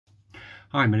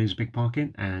Hi, my name is Mick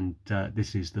Parkin, and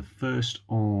this is the first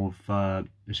of a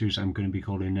series I'm going to be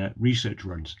calling research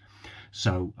runs.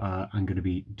 So I'm going to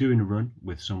be doing a run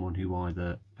with someone who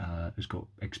either has got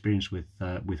experience with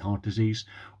heart disease,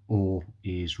 or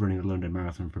is running a London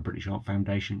Marathon for British Heart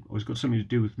Foundation, or has got something to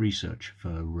do with research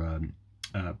for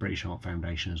British Heart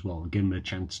Foundation as well, and give them a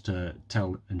chance to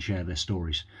tell and share their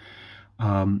stories.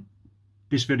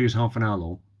 This video is half an hour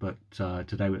long, but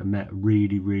today I met a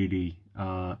really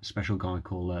special guy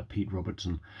called Pete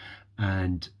Robertson,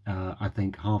 and I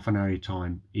think half an hour of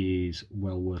time is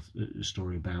well worth a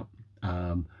story about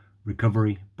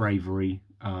recovery, bravery,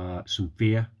 some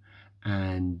fear,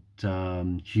 and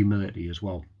humility as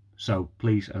well. So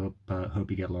please, I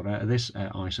hope you get a lot out of this.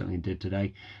 I certainly did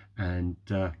today, and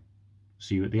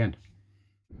see you at the end.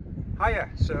 Hiya,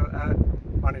 so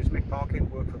my name is Mick Parkin,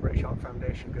 work for British Heart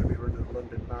Foundation, going to be running the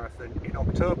London Marathon in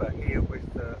October, here with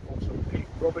also Pete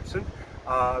Robertson.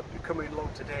 Coming along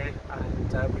today,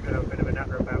 and we're going to have a bit of a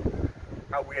natter about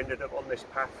how we ended up on this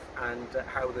path and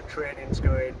how the training's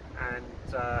going, and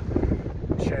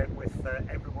share it with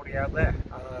everybody out there.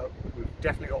 We've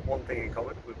definitely got one thing in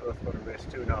common: we've both got to race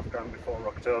 2.5 grand before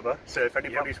October. So if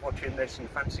anybody's watching this and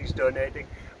fancies donating,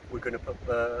 we're going to put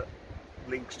the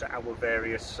links to our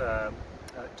various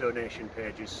donation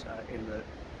pages in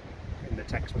the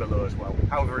text below as well.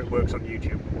 However it works on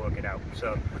YouTube, we'll work it out.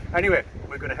 So anyway,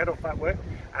 we're going to head off that way,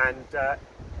 and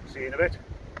see you in a bit.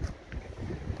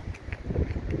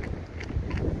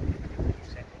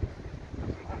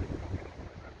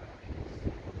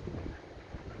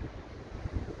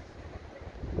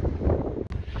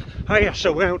 Hiya,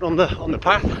 so we're out on the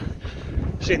path,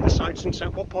 seeing the sights and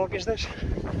stuff. What park is this?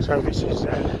 So this is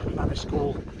Manor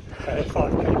School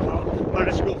 5k park.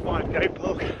 Manor School 5k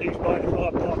park, Used by the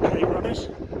 5k runners.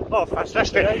 Oh,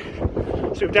 fantastic.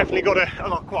 So we've definitely got a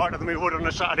lot quieter than we would on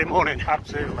a Saturday morning.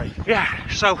 Absolutely. Yeah,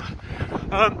 so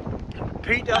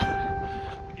Peter,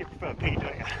 you prefer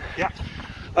Peter, yeah?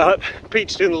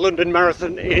 Pete's doing the London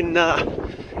Marathon in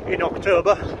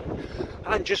October,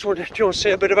 and just wanted to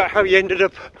say a bit about how you ended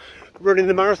up running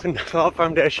the marathon for Heart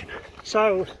Foundation.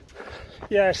 So,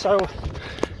 yeah, I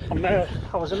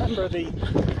was a member of the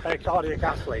cardiac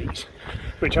athletes,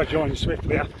 which I joined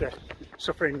swiftly after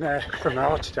suffering from a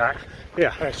heart attack.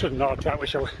 Yeah, a sudden heart attack,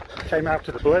 which came out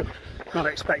of the blue, not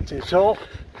expecting at all.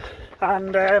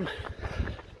 And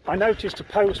I noticed a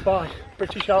post by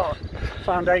British Heart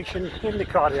Foundation in the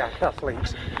cardiac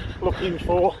athletes looking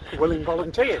for willing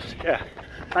volunteers. yeah,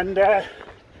 And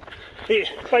it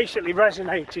basically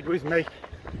resonated with me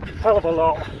a hell of a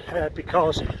lot,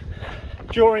 because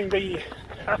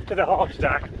after the heart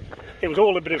attack, it was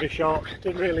all a bit of a shock.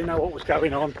 Didn't really know what was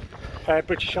going on.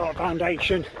 British Heart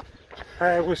Foundation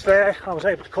was there. I was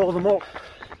able to call them up,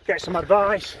 get some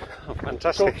advice. oh,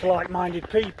 fantastic. Talk to like-minded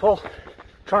people,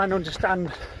 try and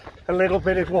understand a little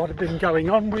bit of what had been going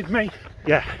on with me.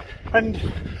 Yeah, And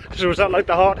so was that like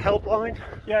the heart helpline?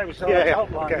 yeah, it was the Yeah,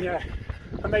 helpline, okay. yeah.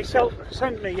 And they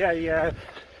sent me a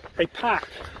pack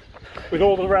with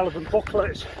all the relevant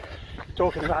booklets,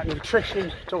 talking about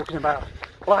nutrition, talking about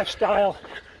lifestyle,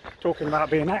 talking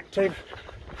about being active,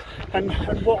 and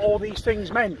what all these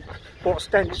things meant, what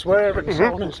stents were, and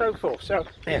so on and so forth. So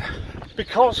Yeah,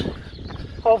 because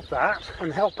of that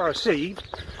and help I received,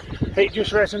 it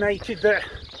just resonated that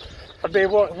I'd be a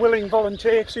willing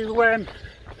volunteer to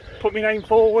put my name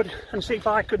forward and see if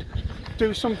I could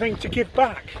do something to give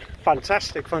back.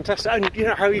 fantastic. And you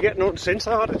know, how are you getting on since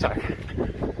the heart attack?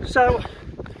 So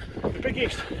the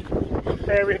biggest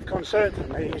area of concern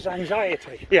for me is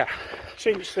anxiety. Yeah,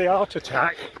 Since the heart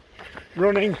attack,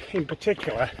 running in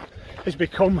particular has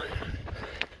become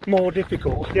more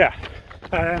difficult. yeah,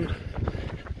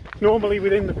 Normally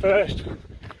within the first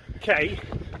K,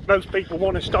 most people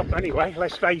want to stop anyway,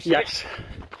 let's face yes,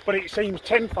 it. But it seems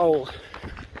tenfold.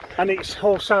 And it's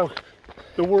also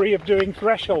the worry of doing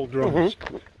threshold runs.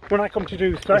 When I come to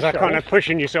do is threshold, that kind of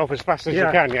pushing yourself as fast as you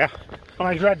can? Yeah,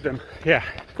 I dread them. yeah.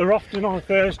 They're often on a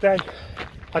Thursday.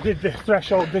 I did the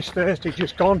threshold this Thursday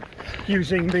just gone,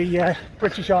 using the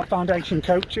British Heart Foundation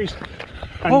coaches.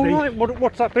 And Oh right,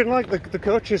 what's that been like, the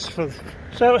coaches for?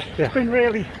 So Yeah. it's been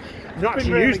really, Not been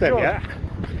actually really used them good. yet.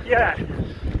 Yeah,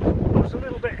 I was a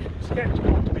little bit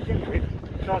sceptical to begin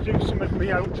with, because I do some of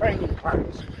my own training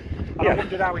plans, and Yeah. I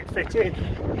wondered how it fit in.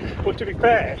 But to be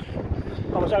fair,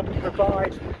 I was able to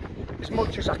provide as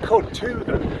much as I could to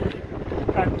them,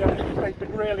 and they've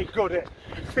been really good at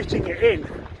fitting it in,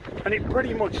 and it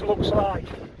pretty much looks like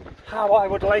how I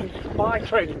would lay my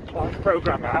training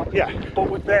program out, Yeah. but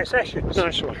with their sessions.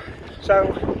 Nice one. So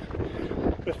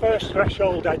the first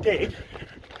threshold I did,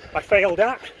 I failed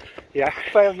at. Yeah.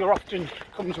 Failure often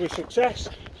comes with success.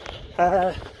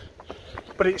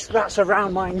 but that's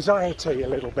around my anxiety a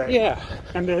little bit. Yeah.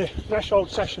 And the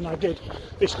threshold session I did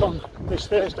this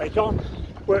Thursday gone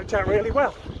worked out really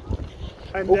well,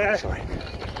 and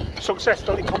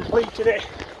successfully completed it,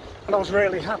 and I was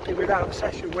really happy with how the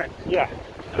session went. Yeah,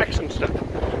 excellent stuff.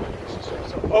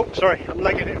 Oh, sorry, I'm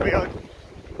legging it behind.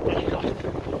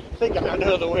 I think I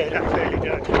know the way down fairly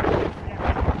dirty.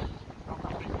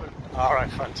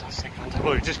 Alright, fantastic.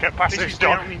 We'll just get past this the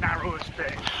dog. only narrowest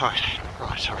bit. Right,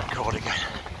 I'll record again.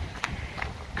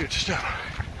 Good stuff.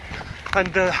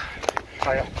 And the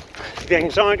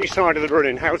anxiety side of the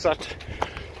running, how's that?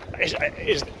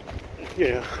 Is you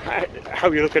know, how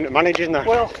are you looking at managing that?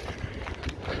 Well,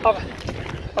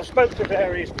 I've spoken to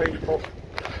various people,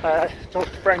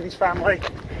 talked to friends, family,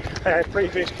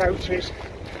 previous coaches,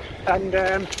 and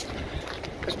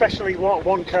especially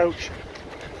one coach,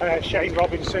 Shane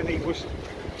Robinson. He's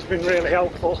been really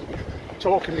helpful,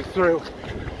 talking me through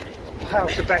how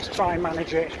to best try and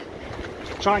manage it,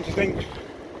 trying to think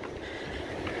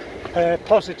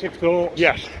positive thoughts.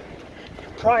 Yes.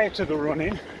 Prior to the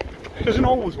running. Doesn't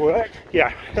always work.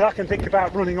 Yeah. But I can think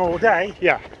about running all day.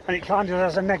 Yeah. And it kind of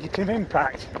has a negative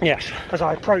impact. Yes. As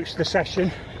I approach the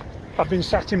session, I've been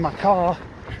sat in my car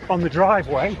on the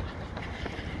driveway,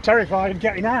 terrified of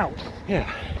getting out.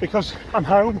 Yeah. Because I'm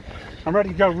home, I'm ready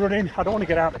to go running. I don't want to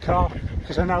get out of the car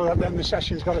because I know that then the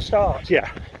session's got to start. Yeah.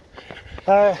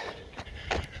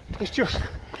 It's just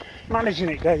managing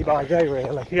it day by day,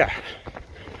 really. Yeah.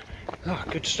 Oh,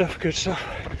 good stuff, good stuff.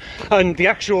 And the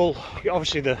actual,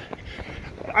 obviously the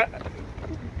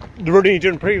running you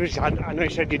done previously, I know you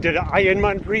said you did an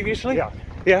Ironman previously? Yeah.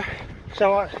 Yeah.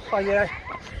 So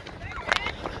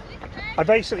I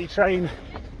basically train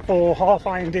for half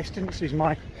iron distance, is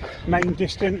my main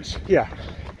distance. Yeah.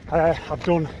 I've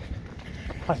done,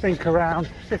 I think, around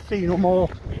 15 or more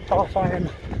half iron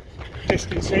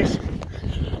distances,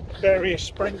 various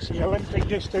sprints in the Olympic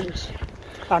distance,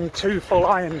 and 2 full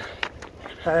iron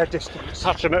distance.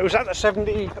 That's amazing. Was that the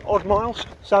 70 odd miles?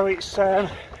 So it's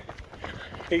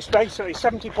basically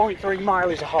 70.3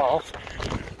 miles a half.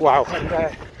 Wow.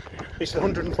 And it's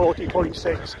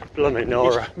 140.6 Blimey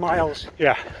Nora. miles.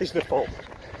 Yeah. Is the full.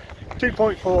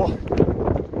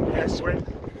 2.4 swim,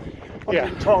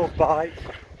 112 bike,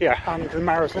 Yeah. and the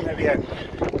marathon at the end.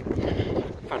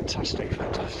 Fantastic,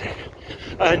 fantastic.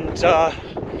 And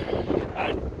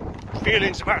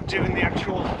feelings about doing the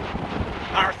actual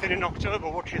marathon in October,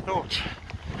 what's your thoughts?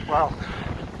 Well,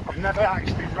 I've never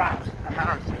actually ran a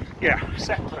marathon. Yeah.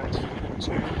 Separate to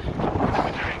doing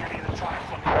any of the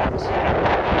triathlon events.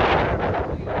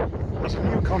 It's a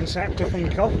new concept to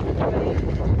think of.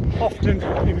 Often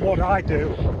in what I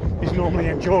do is normally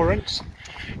endurance.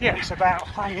 Yeah. It's about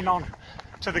hanging on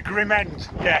to the grim end.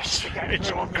 Yes,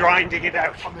 it's grinding it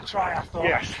out. On the triathlon.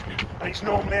 Yes. And it's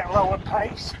normally at lower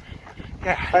pace.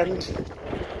 Yeah. And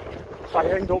I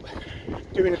end up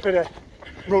doing a bit of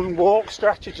run-walk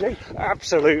strategy.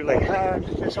 Absolutely.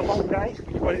 It's a long day.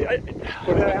 But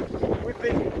with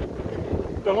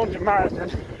the London Marathon,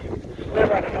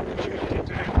 never had an opportunity to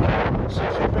do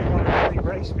such a big Olympic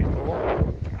race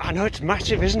before. I know, it's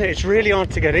massive, isn't it? It's really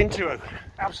hard to get into it.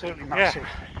 Absolutely massive.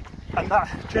 Yeah. And that,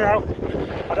 do you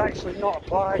know, I'd actually not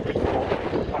applied before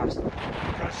in the past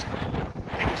because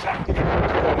it was that difficult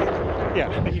to get in.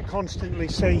 Yeah. And you constantly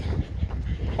see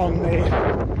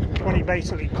when he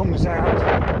basically comes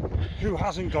out who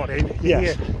hasn't got in.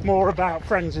 Yes. You hear more about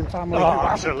friends and family who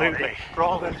haven't got in,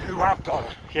 rather than who have got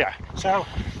it. Yeah. So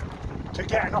to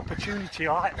get an opportunity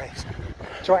like this,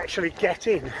 to actually get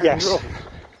in and Yes. run,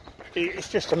 it's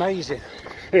just amazing.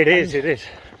 It is.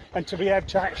 And to be able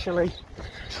to actually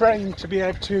train to be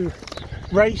able to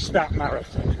race that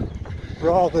marathon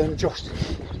rather than just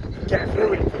get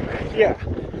through it for me. Yeah.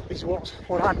 Is what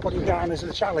I'm putting down as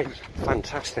a challenge.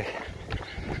 Fantastic.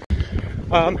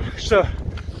 So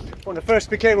when I first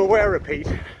became aware of Pete,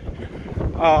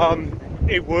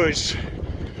 it was,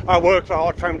 I work for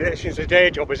Heart Foundation as a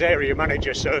day job as area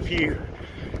manager, so if you've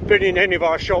been in any of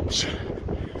our shops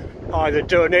either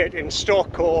donating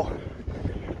stock or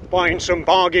buying some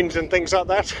bargains and things like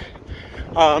that,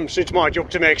 so it's my job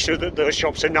to make sure that those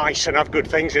shops are nice and have good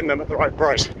things in them at the right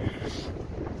price.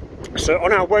 So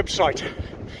on our website,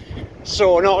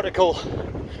 saw an article,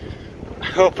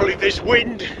 hopefully this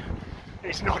wind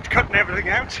is not cutting everything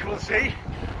out, we'll see.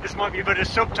 This might be a bit of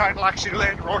subtitle action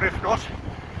later on, if not.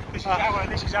 This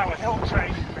is our hill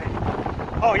training bit.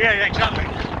 Oh yeah,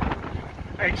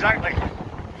 exactly.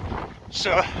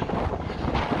 So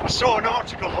I saw an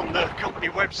article on the company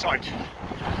website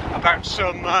about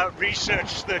some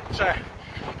research that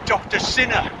Dr.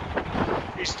 Sinner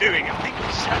is doing. I think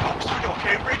it's at Oxford or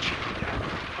Cambridge.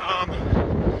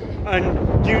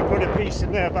 and you put a piece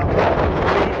in there about a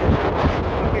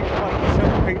big like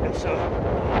yourself, Peter, so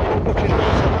we're looking forward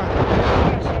to that.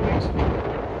 Yeah, so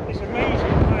it's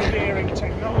amazing pioneering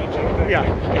technology. Yeah.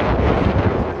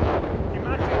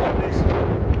 Imagine that there's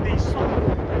these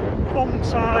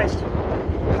thumb-sized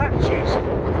patches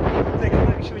that can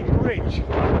actually bridge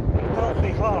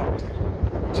healthy heart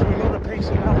to another piece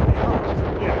of healthy heart,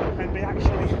 and be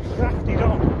actually grafted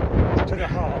on to the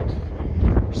heart.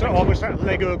 So almost like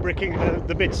Lego bricking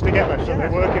the bits together so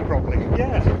they're working properly.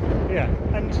 Yeah,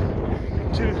 and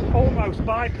to almost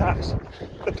bypass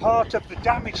the part of the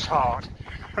damaged heart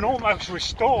and almost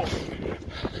restore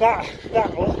that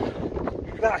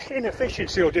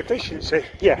inefficiency or deficiency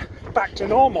back to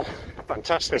normal.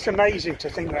 Fantastic. It's amazing to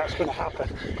think that's going to happen.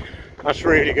 That's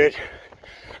really good.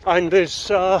 And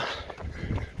there's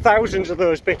thousands of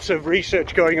those bits of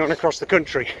research going on across the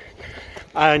country,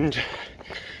 and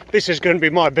this is going to be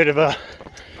my bit of a,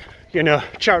 you know,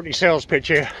 charity sales pitch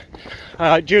here.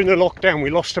 During the lockdown we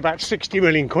lost about 60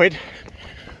 million quid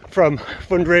from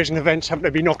fundraising events having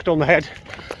to be knocked on the head,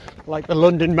 like the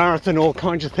London Marathon, all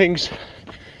kinds of things.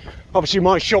 Obviously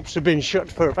my shops have been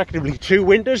shut for effectively 2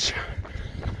 winters,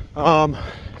 and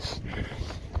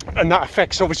that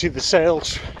affects obviously the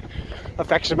sales,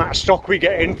 affects the amount of stock we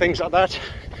get in, things like that.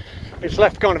 It's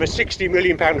left kind of a £60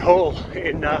 million hole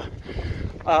in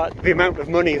the amount of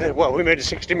money that, well, we made a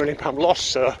 £60 million loss,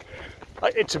 so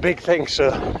it's a big thing.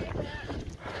 So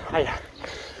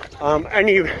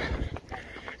any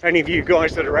of you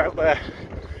guys that are out there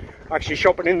actually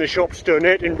shopping in the shops,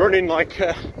 donating, running like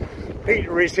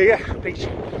Peter is here,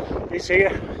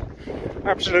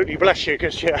 absolutely bless you,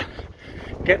 because you're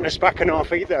getting us back on our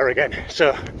feet there again.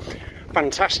 So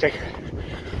fantastic.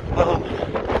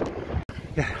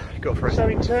 Yeah, go for it. So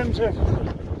in terms of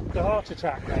the heart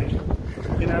attack, mate,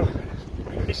 you know,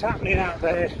 it's happening out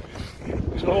there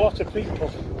to a lot of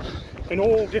people in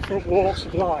all different walks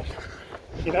of life,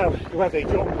 you know, whether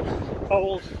young,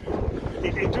 old,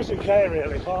 it doesn't care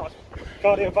really.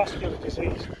 Cardiovascular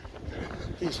disease,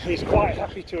 he's quite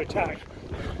happy to attack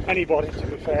anybody, to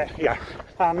be fair. Yeah.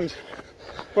 And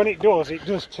when it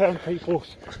does turn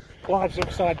people's lives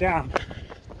upside down.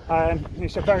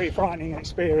 It's a very frightening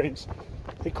experience.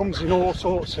 It comes in all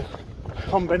sorts of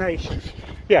combinations.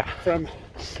 Yeah. From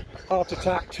heart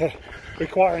attack to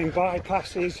requiring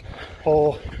bypasses,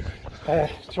 or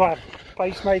to have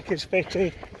pacemakers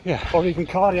fitted, or even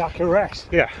cardiac arrest.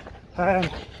 Yeah. And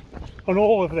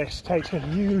all of this takes a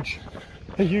huge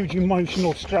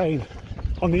emotional strain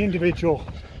on the individual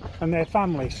and their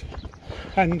families.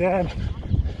 And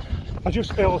I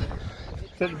just feel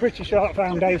that the British Heart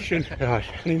Foundation, Right.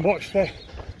 and in what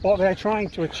they're trying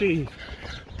to achieve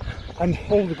and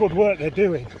all the good work they're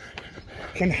doing,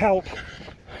 can help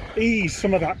ease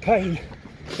some of that pain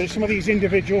that some of these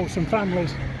individuals and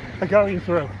families are going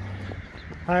through.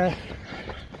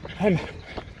 And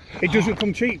it doesn't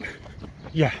come cheap.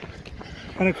 Yeah.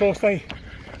 And of course they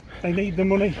need the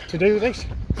money to do this.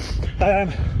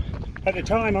 At the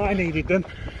time I needed them,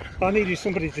 I needed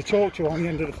somebody to talk to on the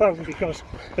end of the phone, because,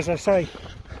 as I say,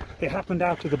 it happened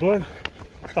out of the blue.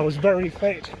 I was very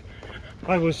fit.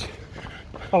 I was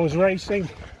racing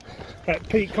at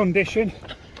peak condition.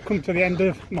 Come to the end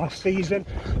of my season,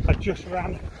 I just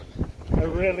ran a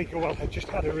really good, well, I just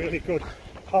had a really good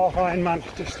half Ironman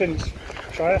distance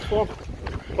triathlon.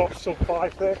 Got sub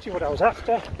 5:30, what I was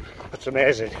after. That's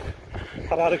amazing.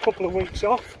 I'd had a couple of weeks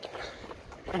off,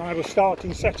 and I was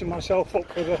setting myself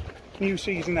up for the new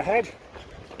season ahead.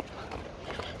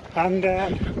 And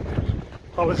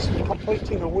I was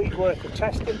completing a week worth of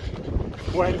testing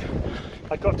when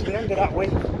I got to the end of that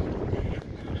week,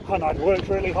 and I'd worked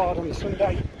really hard on the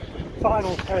Sunday.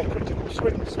 Final critical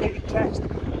swim speed test,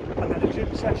 and then a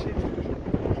gym session.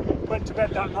 Went to bed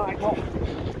that night not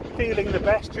feeling the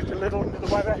best, just a little under the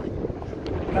weather.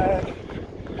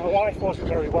 My wife wasn't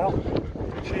very well.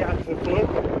 She had the flu,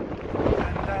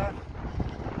 and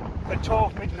at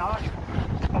 12 midnight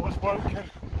I was woken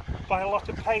by a lot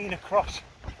of pain across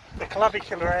the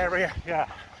clavicular area. Yeah.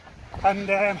 And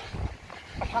I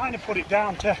kind of put it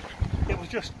down to, it was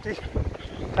just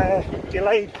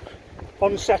delayed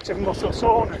onset of muscle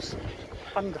soreness,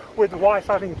 and with the wife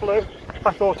having flu,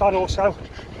 I thought I'd also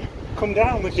come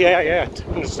down with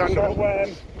understandable.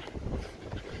 So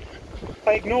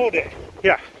I ignored it.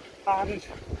 Yeah. And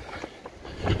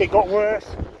it got worse.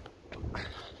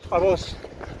 I was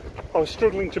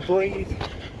struggling to breathe.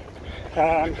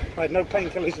 I had no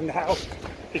painkillers in the house,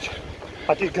 which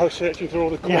I did go searching through all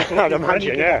the cupboards. I'd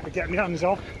imagine, to get my hands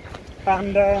on.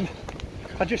 And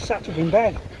I just sat up in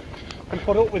bed and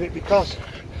put up with it, because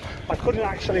I couldn't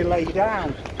actually lay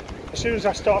down. As soon as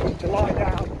I started to lie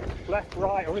down left,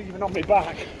 right, or even on my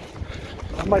back,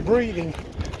 and my breathing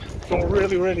got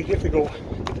really, really difficult.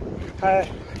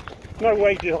 No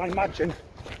way did I imagine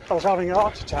I was having a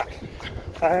heart attack.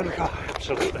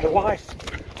 Absolutely. The wife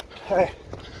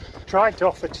tried to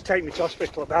offer to take me to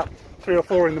hospital about 3 or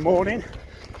 4 in the morning.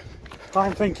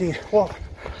 I'm thinking, what,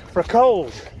 for a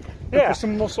cold? Yeah. For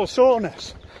some muscle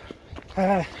soreness.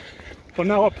 But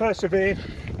no, I persevered.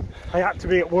 I had to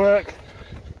be at work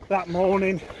that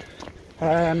morning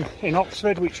in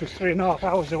Oxford, which was 3.5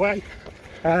 hours away.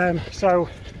 So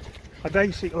I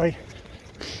basically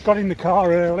got in the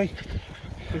car early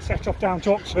and set off down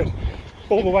to Oxford,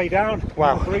 all the way down.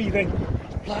 Wow. Breathing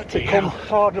Bloody become hell.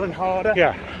 harder and harder.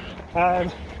 Yeah.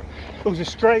 There was a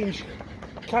strange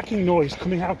clacking noise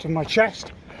coming out of my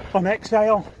chest on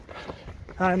exhale,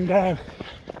 and I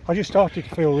just started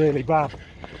to feel really bad.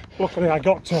 Luckily I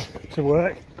got to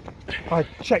work. I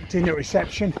checked in at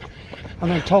reception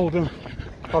and then told them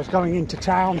I was going into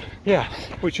town, Yeah.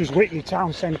 which was Witney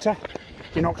Town Centre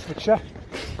in Oxfordshire,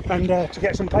 and to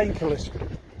get some painkillers.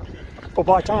 But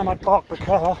by the time I'd parked the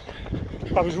car,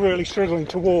 I was really struggling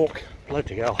to walk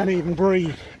Bloody hell. and even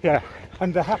breathe. Yeah.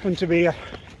 And there happened to be a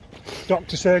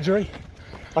doctor surgery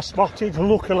I spotted,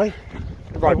 luckily.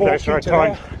 Right I place, walked right into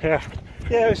time. there. Yeah.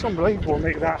 Yeah, it's unbelievable,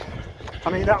 Mick, that. I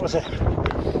mean, that was some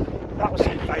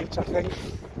fate, I think.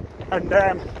 And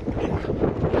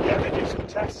yeah, they did some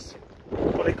tests,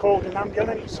 but they called an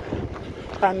ambulance,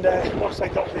 and once they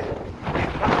got the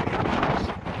ambulance,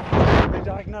 they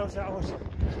diagnosed that I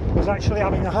was actually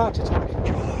having a heart attack,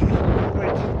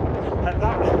 which at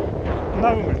that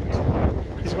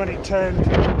moment is when it turned.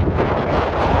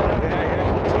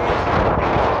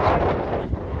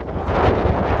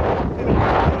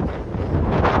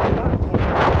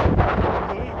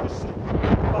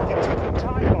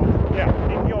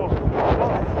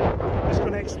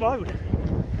 Explode.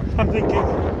 I'm thinking,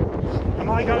 am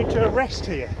I going to arrest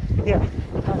here? Yeah.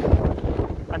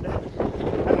 And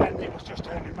then it was just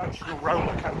an emotional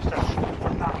roller coaster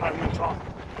from that moment on,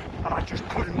 and I just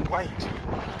couldn't wait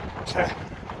to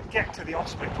get to the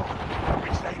hospital,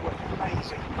 which they were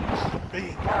amazing.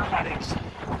 The paramedics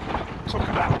took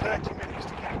about 30 minutes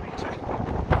to get me to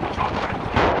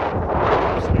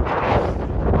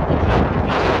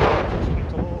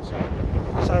hospital also.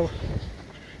 So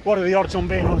what are the odds on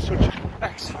being on such a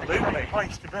great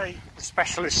place to be?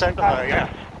 Specialist centre there,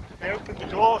 yeah. They opened the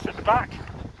doors at the back,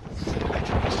 they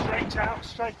took me straight out,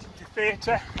 straight into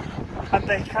theatre, and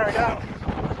they carried out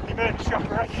the emergency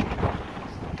operation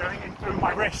going in through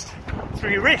my wrist.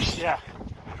 Through your wrist? Yeah.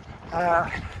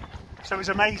 So it was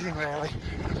amazing, really,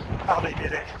 how they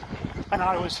did it. And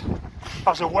I was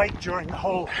awake during the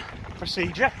whole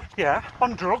procedure. Yeah.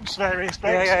 On drugs, various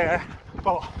bits. Yeah.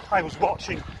 But I was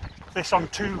watching this on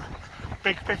 2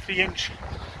 big 50-inch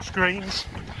screens,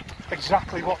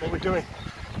 exactly what they were doing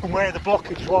and where the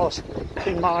blockage was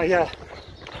in my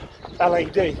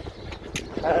LAD.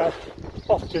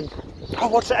 Often. Oh,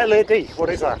 what's the LAD? What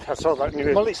is that? I saw that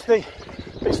new. Well, it's the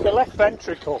left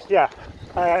ventricle. Yeah.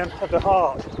 Of the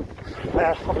heart.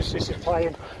 Obviously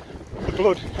supplying the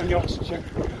blood and the oxygen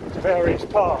to various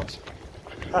parts.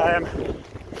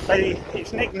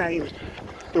 It's nicknamed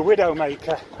the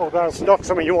Widowmaker, although It's not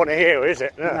something you want to hear, is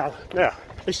it? No. Yeah.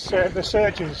 It's, the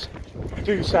surgeons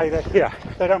do say that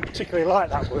they don't particularly like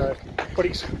that word, but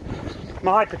it's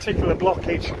my particular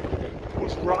blockage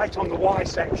was right on the Y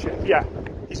section. Yeah.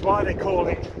 Is why they call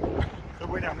it the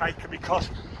Widowmaker, because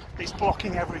it's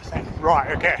blocking everything.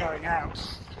 Right, okay. Going out.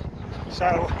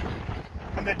 So,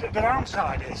 and the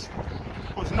downside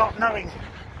was not knowing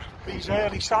these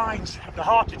early signs of the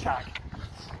heart attack.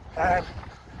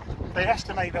 They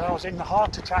estimate that I was in the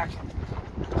heart attack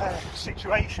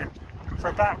situation for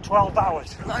about 12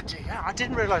 hours. Bloody hell, I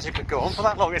didn't realise it could go on for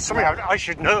that long. It's something I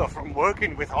should know from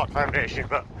working with Heart Foundation,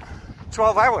 but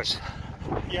 12 hours.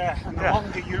 Yeah, and the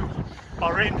longer you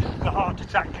are in the heart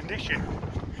attack condition,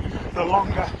 the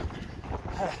longer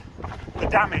the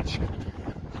damage.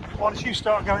 Once you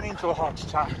start going into a heart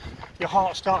attack, your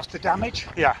heart starts to damage.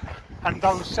 Yeah. And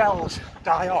those cells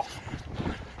die off.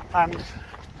 And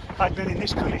I'd been in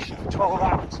this condition for 12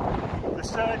 hours. The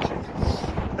surgeon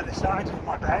at the side of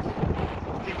my bed,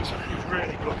 he was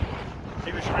really good.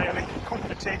 He was really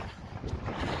comforting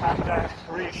and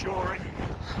reassuring.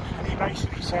 And he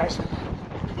basically says,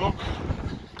 look,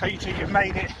 Peter, you've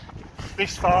made it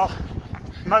this far.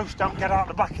 Most don't get out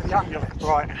the back of the ambulance.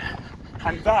 Right.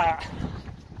 And that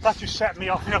just set me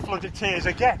off in a flood of tears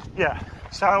again. Yeah.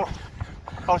 So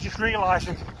I was just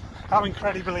realising how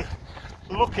incredibly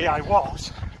lucky I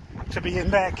was to be in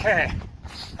their care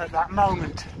at that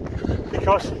moment,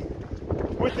 because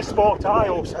with the sport I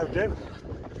also do,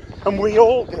 And we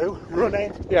all do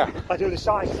running. Yeah. I do the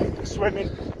cycling, the swimming,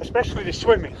 especially the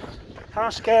swimming. How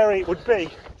scary it would be,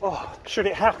 should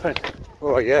it happen.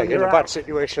 Oh yeah, you're in a out bad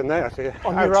situation there if you're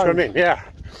on out your own. swimming. Yeah.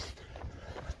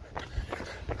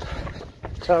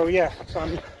 So yeah, so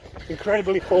I'm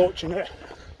incredibly fortunate.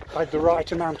 I had the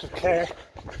right amount of care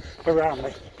around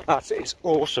me. It's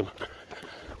awesome.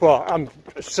 Well, I'm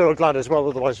so glad as well,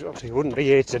 otherwise obviously you wouldn't be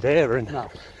here today. And No.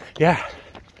 yeah.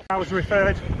 I was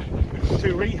referred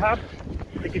to rehab.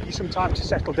 They give you some time to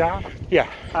settle down. Yeah.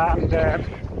 And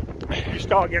you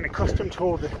start getting accustomed to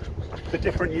all the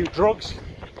different new drugs,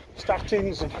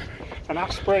 statins and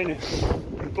aspirin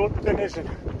and blood thinners and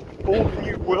all the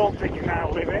new world that you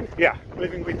now live in. Yeah.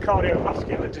 Living with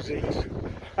cardiovascular disease.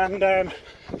 And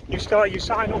you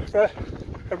sign up for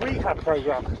a rehab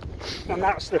program, and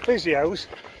that's the physios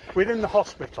within the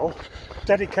hospital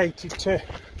dedicated to,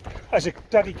 as a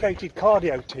dedicated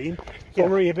cardio team for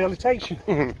rehabilitation.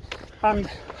 And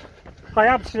I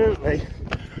absolutely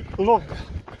loved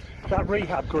that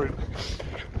rehab group.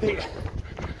 They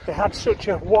had such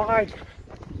a wide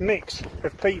mix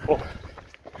of people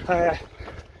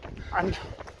and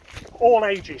all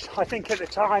ages. I think at the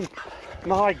time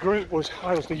my group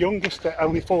I was the youngest at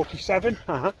only 47,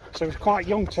 so it was quite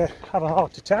young to have a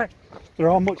heart attack. They're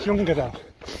all much younger though,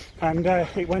 and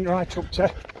it went right up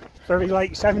to very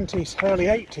late 70s, early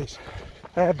 80s,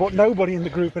 but nobody in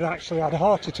the group had actually had a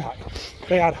heart attack.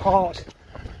 They had heart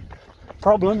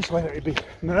problems, whether it be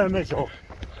murmurs or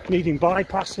needing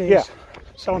bypasses,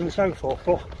 so on and so forth,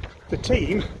 but the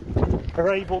team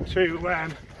are able to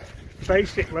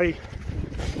basically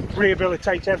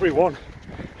rehabilitate everyone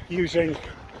using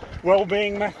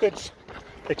well-being methods.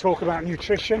 They talk about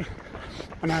nutrition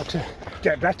and how to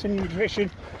get better nutrition.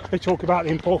 They talk about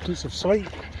the importance of sleep.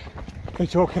 They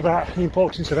talk about the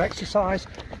importance of exercise,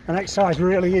 and exercise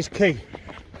really is key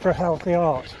for a healthy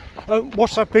heart.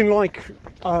 What's that been like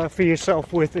for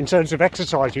yourself in terms of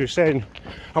exercise? You were saying,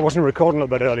 I wasn't recording a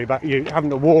little bit earlier, about you having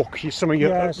to walk some of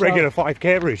your regular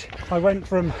 5k route. I went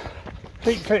from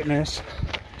peak fitness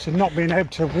to not being able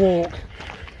to walk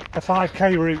a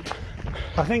 5k route.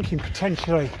 I think in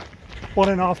potentially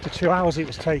 1.5 to 2 hours it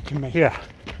was taking me. Yeah.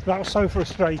 That was so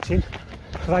frustrating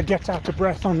that I'd get out of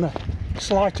breath on the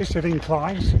slightest of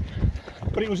inclines,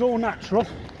 but it was all natural,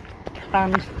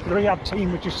 and the rehab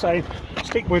team were just saying,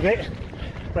 stick with it,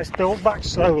 let's build back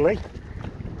slowly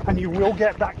and you will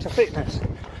get back to fitness.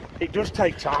 It does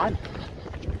take time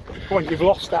when you've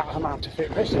lost that amount of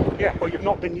fitness, or you've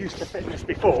not been used to fitness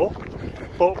before,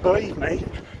 but believe me,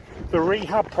 the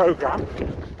rehab program,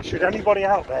 should anybody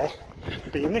out there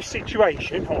be in this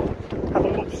situation or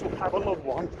have a loved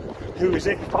one who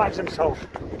finds themselves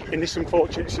in this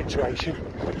unfortunate situation,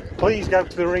 please go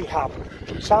to the rehab,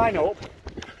 sign up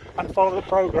and follow the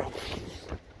program,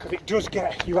 because it does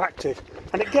get you active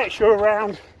and it gets you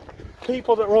around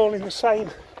people that are all in the same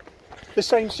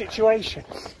situation,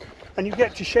 and you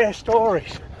get to share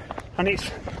stories, and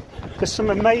there's some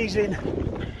amazing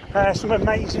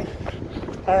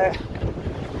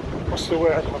what's the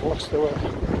word? I've lost the word.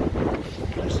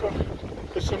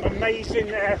 There's some amazing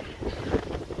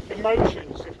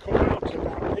emotions that come out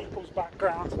about people's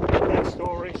backgrounds, their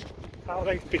stories, how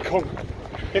they've become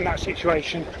in that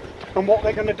situation, and what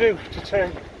they're going to do to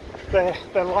turn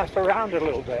their life around a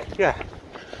little bit. Yeah.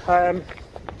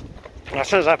 That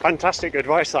sounds like fantastic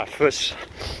advice, that, for,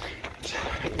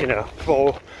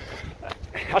 for,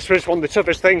 I suppose one of the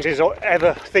toughest things is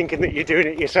ever thinking that you're doing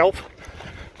it yourself.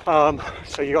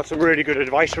 So you got some really good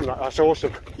advice from that. That's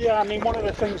awesome. Yeah, I mean, one of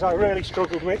the things I really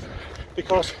struggled with,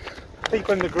 because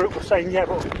people in the group were saying, yeah,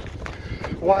 but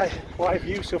why have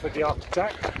you suffered the heart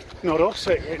attack, not us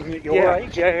at your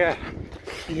age? Yeah.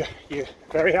 You're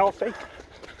very healthy.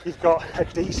 You've got a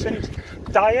decent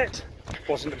diet. It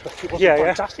wasn't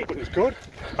fantastic, but it was good.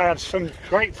 I had some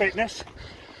great fitness.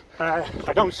 I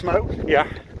don't smoke. Yeah.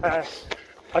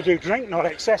 I do drink, not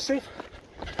excessive.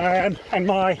 And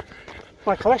my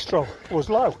cholesterol was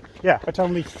low. Yeah. At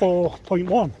only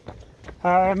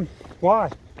 4.1.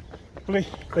 Why? Well,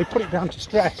 they put it down to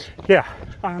stress. Yeah.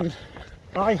 And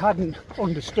I hadn't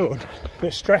understood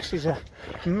that stress is a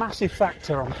massive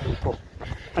factor on people,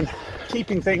 and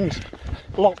keeping things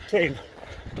locked in,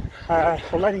 or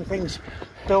letting things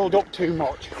build up too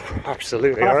much.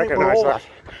 Absolutely, And I think recognise that.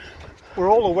 We're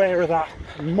all aware of that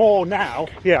more now.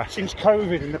 Yeah. Since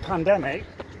COVID and the pandemic,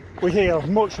 we hear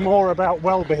much more about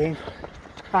well-being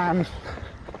and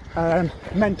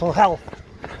mental health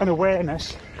and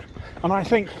awareness, and I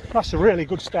think that's a really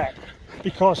good step,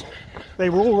 because they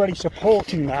were already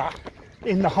supporting that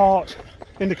in the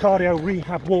cardio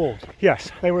rehab ward.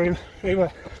 Yes. They were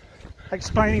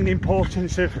explaining the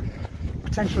importance of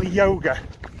potentially yoga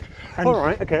and, All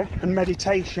right, okay. and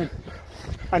meditation,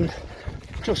 and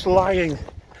just lying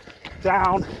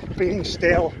down, being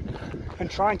still, and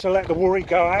trying to let the worry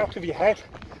go out of your head.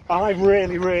 I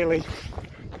really, really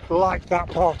like that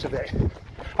part of it.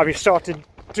 Have you started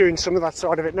doing some of that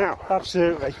side of it now?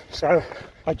 Absolutely. So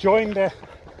I joined a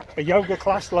yoga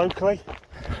class locally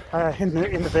in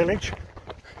the village,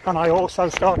 and I also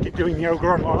started doing yoga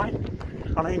online,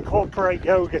 and I incorporate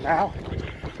yoga now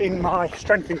in my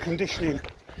strength and conditioning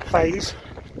phase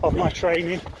of my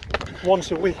training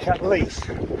once a week at least,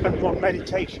 and one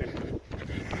meditation.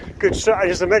 Good stuff.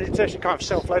 Is the meditation kind of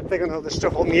self-led thing and other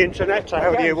stuff on the internet? So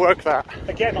how do you work that?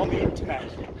 Again, on the internet.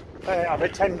 I've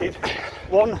attended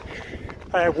one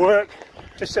work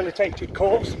facilitated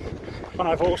course, and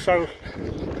I've also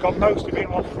got most of it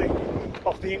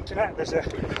off the internet. There's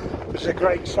a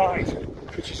great site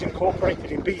which is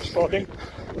incorporated in Beachbody,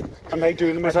 and they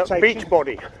do the meditation.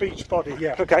 Beachbody? Beachbody,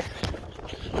 yeah. Okay.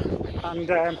 And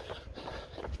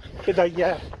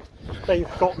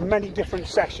they've got many different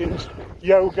sessions.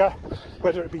 Yoga,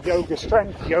 whether it be yoga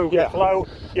strength, yoga flow,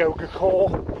 yoga core,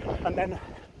 and then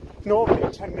normally a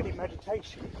 10-minute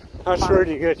meditation. That's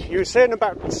really good. You were saying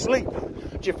about sleep.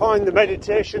 Do you find the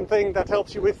meditation thing that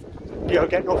helps you with,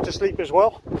 getting off to sleep as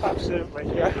well?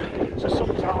 Absolutely, yeah. So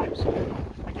sometimes,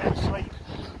 again, sleep,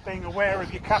 being aware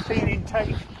of your caffeine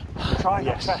intake, try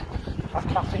not to have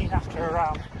caffeine after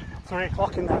around 3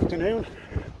 o'clock in the afternoon,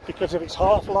 because of its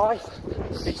half-life.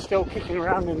 It's still kicking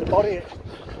around in the body at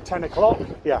 10 o'clock.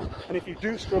 Yeah. And if you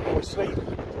do struggle with sleep,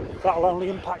 that'll only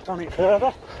impact on it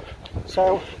further.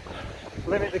 So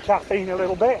limit the caffeine a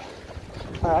little bit,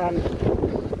 and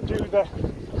do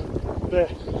the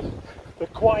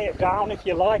quiet down, if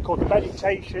you like, or the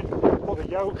meditation or the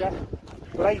yoga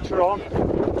later on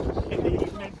in the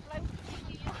evening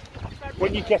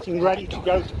when you're getting ready to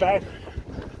go to bed,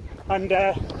 and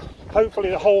hopefully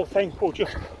the whole thing will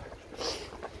just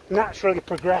naturally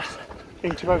progress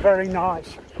into a very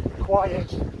nice,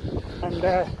 quiet and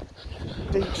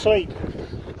deep sleep.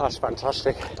 That's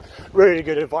fantastic. Really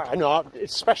good advice. I know,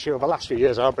 especially over the last few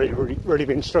years, I've really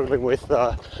been struggling with,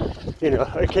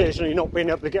 occasionally not being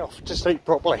able to get off to sleep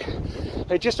properly.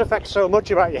 It just affects so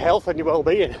much about your health and your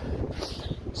well-being.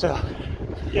 So,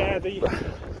 yeah,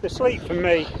 the sleep for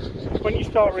me, when you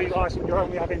start realising you're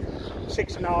only having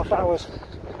 6.5 hours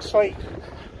sleep,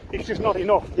 it's just not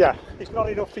enough. Yeah. It's not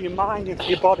enough for your mind and for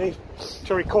your body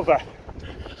to recover.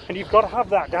 And you've got to have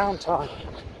that downtime.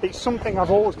 It's something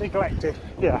I've always neglected.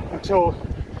 Yeah. Until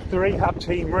the rehab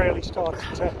team really started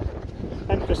to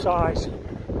emphasise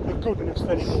the goodness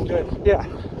that it will do. Yeah.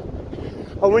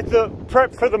 And with the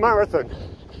prep for the marathon,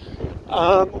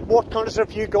 what kind of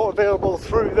stuff you got available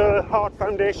through the Heart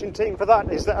Foundation team for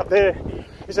that? Is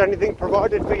there anything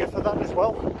provided for you for that as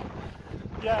well?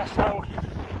 Yeah, so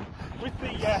with the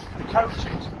coaches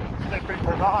that have been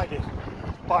provided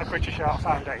by British Heart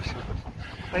Foundation,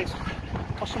 they've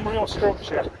got some real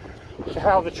structure to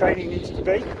how the training needs to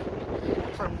be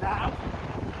from now,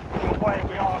 from where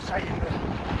we are, say, in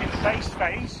the base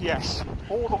phase, Yes.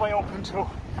 all the way up until,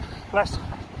 let's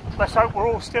hope we're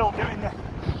all still doing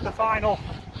the final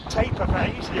taper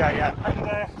phase. Yeah.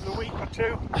 And the week or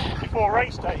two before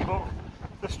race day, but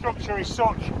the structure is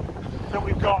such that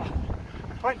we've got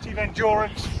plenty of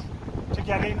endurance to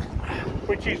get in,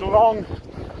 which is long,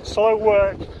 slow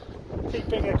work,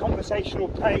 keeping a conversational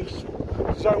pace,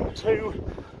 zone 2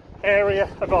 area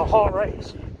of our heart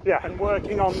rates, and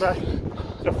working on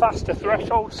the faster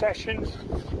threshold sessions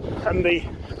and the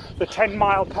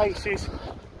 10-mile paces,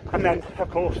 and then of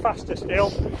course faster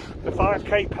still, the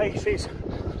 5k paces,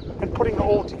 and putting it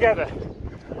all together.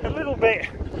 A little bit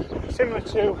similar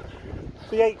to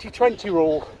the 80-20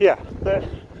 rule, that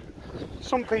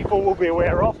some people will be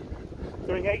aware of,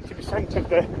 doing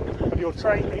 80% of your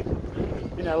training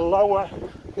in a lower,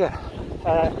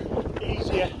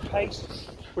 easier pace,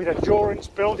 with endurance,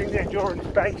 building the endurance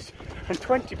base, and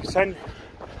 20%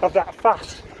 of that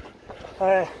fast,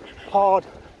 hard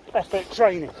effort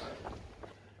training.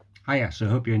 Hiya, so I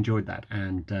hope you enjoyed that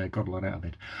and got a lot out of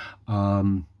it.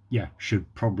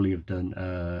 Should probably have done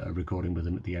a recording with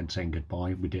them at the end saying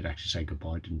goodbye. We did actually say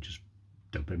goodbye, didn't just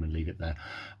dump him and leave it there.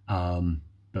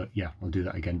 But yeah, I'll do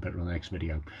that again better on the next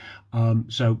video.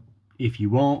 So if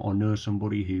you are or know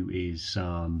somebody who is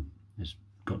has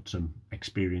got some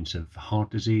experience of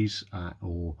heart disease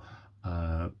or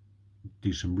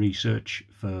do some research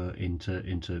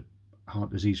into heart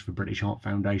disease for British Heart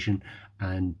Foundation,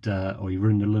 and or you're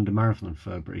running the London Marathon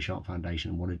for British Heart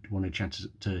Foundation and want a chance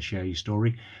to share your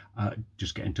story,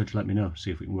 just get in touch, let me know,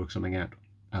 see if we can work something out.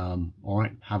 All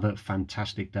right, have a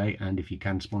fantastic day, and if you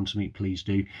can sponsor me, please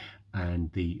do.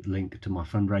 and the link to my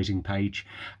fundraising page,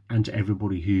 and to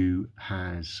everybody who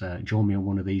has joined me on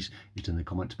one of these is in the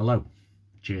comments below.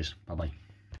 Cheers, bye bye.